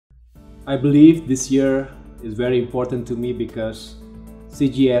I believe this year is very important to me because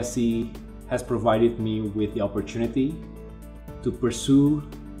CGSC has provided me with the opportunity to pursue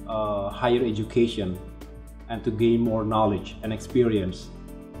higher education and to gain more knowledge and experience,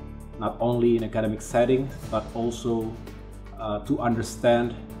 not only in academic setting, but also to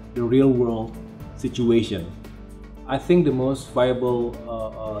understand the real world situation. I think the most valuable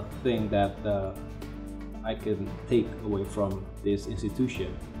thing that I can take away from this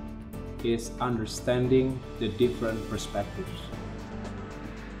institution is understanding the different perspectives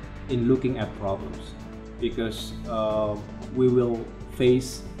in looking at problems, because we will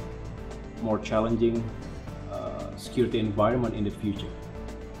face more challenging security environment in the future,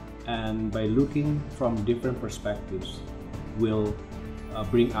 and by looking from different perspectives will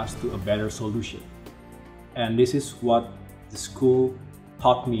bring us to a better solution. And this is what the school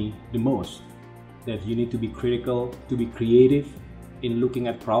taught me the most, that you need to be critical, to be creative in looking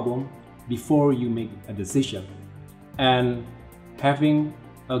at problem before you make a decision, and having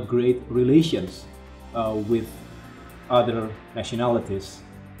a great relations with other nationalities,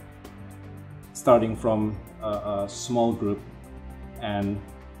 starting from a small group and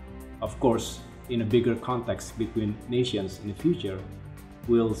of course in a bigger context between nations in the future,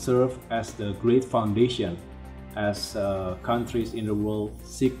 will serve as the great foundation as countries in the world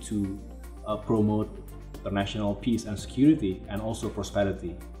seek to promote international peace and security and also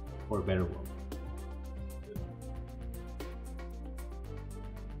prosperity for a better world.